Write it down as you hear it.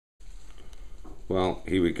Well,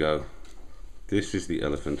 here we go. This is the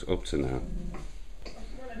elephant up to now.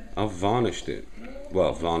 I've varnished it.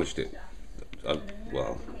 Well, varnished it.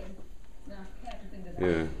 Well,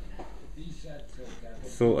 yeah.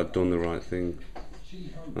 Thought I'd done the right thing.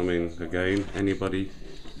 I mean, again, anybody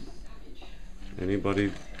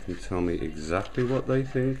can tell me exactly what they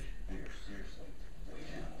think.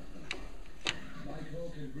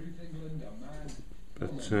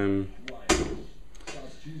 But I'm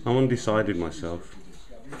undecided myself.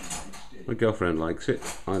 My girlfriend likes it.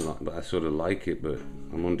 I sort of like it, but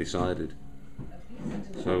I'm undecided.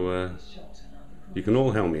 So you can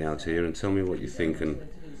all help me out here and tell me what you think and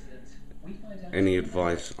any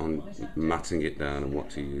advice on matting it down and what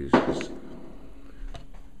to use.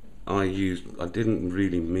 I didn't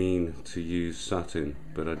really mean to use satin,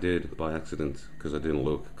 but I did by accident because I didn't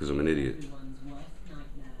look, because I'm an idiot.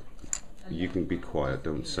 You can be quiet,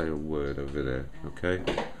 don't say a word over there, okay?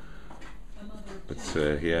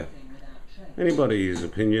 But yeah, anybody's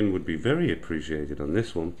opinion would be very appreciated on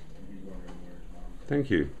this one. Thank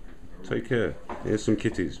you. Take care. Here's some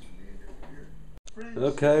kitties.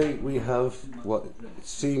 Okay, we have what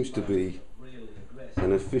seems to be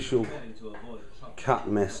an official cat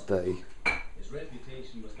mess day.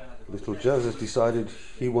 Little Jazz has decided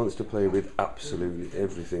he wants to play with absolutely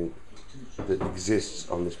everything that exists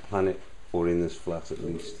on this planet, or in this flat at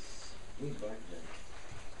least.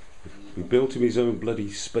 We built him his own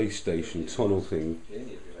bloody space station tunnel thing.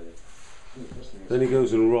 Then he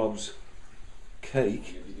goes and robs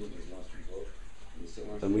Cake,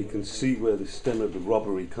 and we can see where the stem of the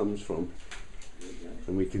robbery comes from,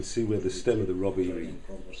 and we can see where the stem of the robbery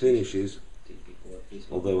finishes,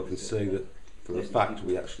 although I can say that for a fact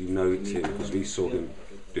we actually know it's him because we saw him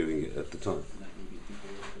doing it at the time.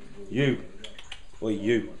 You! Oi,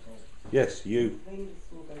 you! Yes, you!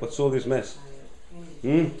 What's all this mess?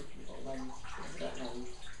 Ooh.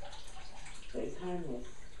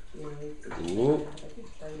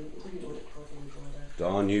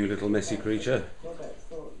 Darn you, little messy creature.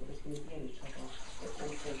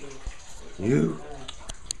 You,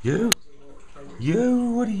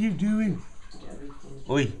 what are you doing?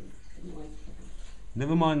 Oi.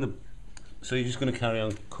 Never mind the... So you're just going to carry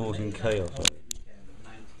on causing chaos?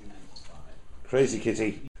 Crazy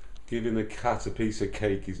kitty. Giving the cat a piece of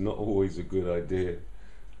cake is not always a good idea.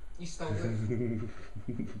 You stole it.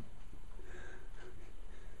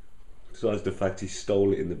 Besides the fact he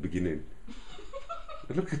stole it in the beginning.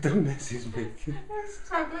 Look at the mess he's making.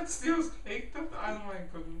 That steals cake. Oh my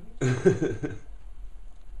goodness.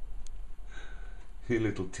 Your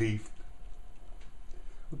little teeth.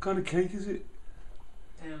 What kind of cake is it?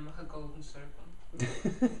 Like a golden syrup one.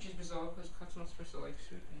 Which is bizarre because cats are not supposed to like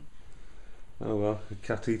sweetening. Oh well, a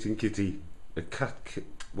cat eating kitty. A cat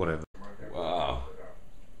whatever. Wow.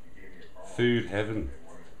 Food heaven.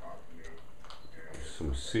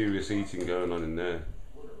 Some serious eating going on in there.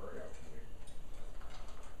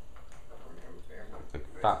 In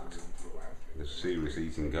fact, there's serious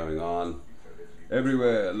eating going on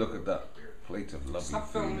everywhere. Look at that plate of lovely Stop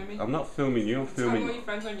food. filming me. I'm not filming you. I'm filming. Tell all your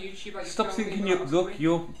friends on YouTube like Stop you're thinking filming you me. look.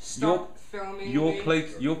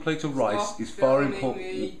 Your plate of rice Stop is far filming important.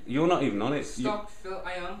 me. You're not even on it.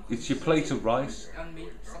 I am. It's your plate of rice. And me.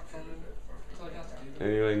 Stop filming me. That's all you have to do.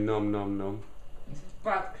 Anyway, nom nom nom.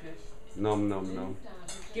 Bad Chris. Nom nom nom.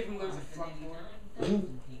 Give him loads of flat more.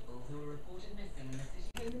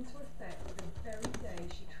 Came into effect the very day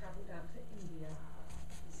she travelled out to India.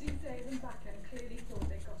 Soothsayers and Bakken clearly thought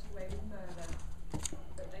they got away with murder,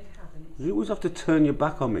 but they haven't. You always have to turn your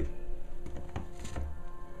back on me.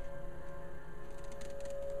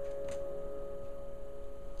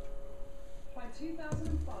 By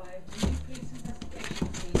 2005, the new police investigation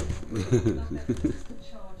team had enough evidence to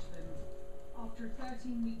charge them. After a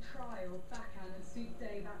 13-week trial, Bakken and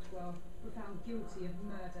Soothsay Atwell were found guilty of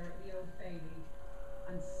murder at the Old Bailey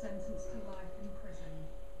and sentenced to life in prison.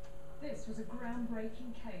 This was a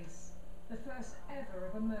groundbreaking case, the first ever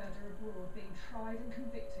of a murder abroad being tried and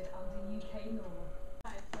convicted under UK law.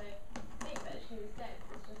 So think that she was dead,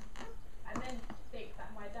 and then think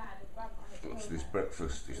that my dad and grandma had What's killed this her.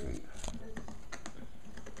 breakfast, do you think?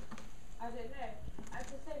 I don't know. I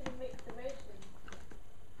just said in mixed emotions.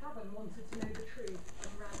 Haven wanted to know the truth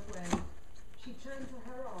and ran away. She turned to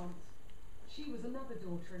her aunt. She was another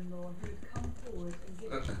daughter-in-law who had come forward and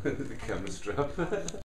given The camera strap.